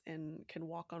 legs and can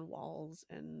walk on walls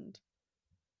and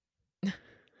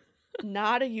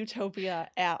not a utopia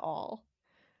at all.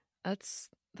 That's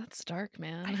dark,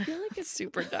 man. I feel like it's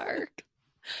super dark.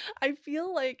 I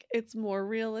feel like it's more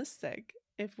realistic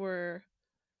if we're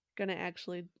gonna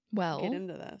actually get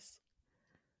into this.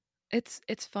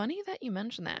 It's funny that you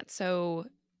mentioned that. So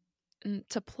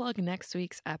to plug next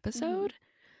week's episode,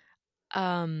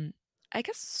 I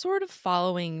guess sort of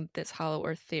following this Hollow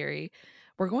Earth theory,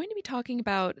 we're going to be talking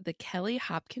about the Kelly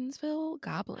Hopkinsville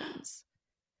goblins.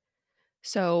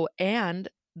 So, and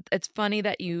it's funny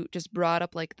that you just brought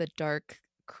up like the dark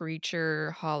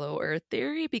creature Hollow Earth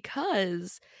theory,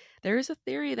 because there's a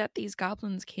theory that these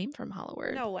goblins came from Hollow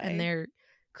Earth. No way. And they're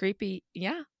creepy.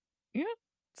 Yeah. Yeah.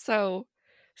 So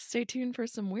stay tuned for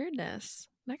some weirdness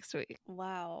next week.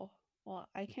 Wow. Well,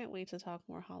 I can't wait to talk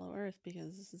more Hollow Earth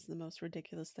because this is the most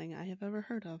ridiculous thing I have ever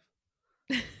heard of.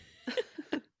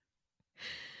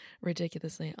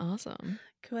 Ridiculously awesome.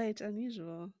 Quite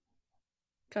unusual.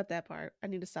 Cut that part. I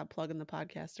need to stop plugging the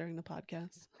podcast during the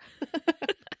podcast.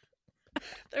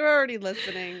 They're already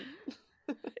listening.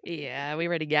 Yeah, we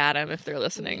already got them if they're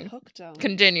listening Hooked them.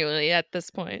 continually at this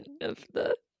point of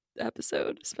the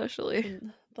episode, especially.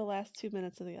 In the last 2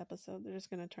 minutes of the episode, they're just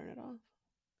going to turn it off.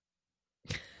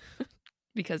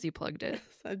 Because you plugged it.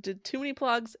 So I did too many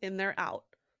plugs and they're out.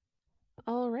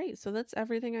 All right, so that's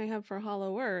everything I have for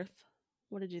Hollow Earth.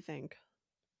 What did you think?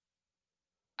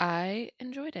 I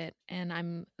enjoyed it, and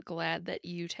I'm glad that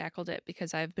you tackled it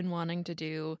because I've been wanting to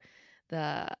do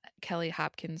the Kelly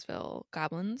Hopkinsville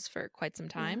goblins for quite some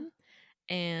time,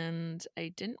 and I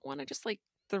didn't want to just like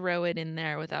throw it in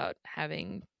there without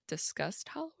having discussed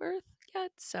Hollow Earth.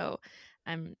 yet. So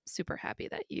I'm super happy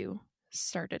that you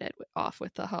started it off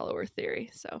with the Hollow Earth theory.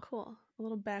 So cool. A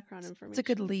little background information. It's a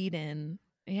good lead in.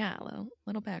 Yeah, a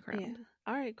little background. Yeah.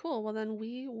 All right, cool. Well, then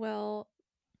we will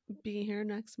be here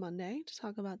next Monday to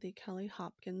talk about the Kelly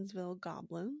Hopkinsville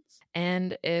goblins.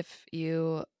 And if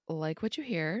you like what you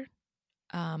hear,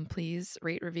 please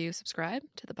rate, review, subscribe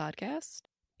to the podcast.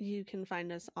 You can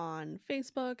find us on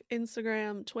Facebook,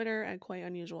 Instagram, Twitter at Quite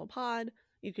Unusual Pod.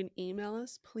 You can email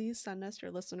us. Please send us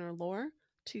your listener lore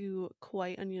to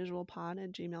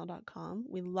quiteunusualpod@gmail.com.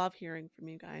 We love hearing from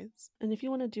you guys. And if you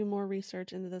want to do more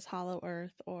research into this Hollow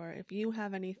Earth, or if you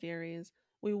have any theories,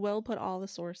 we will put all the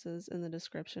sources in the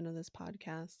description of this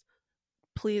podcast.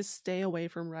 Please stay away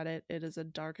from Reddit. It is a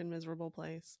dark and miserable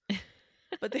place.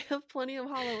 But they have plenty of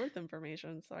Hollow Earth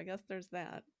information, so I guess there's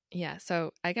that. Yeah,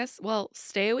 so I guess, well,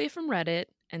 stay away from Reddit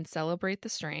and celebrate the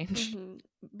strange.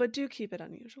 But do keep it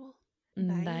unusual.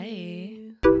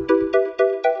 Bye. Bye.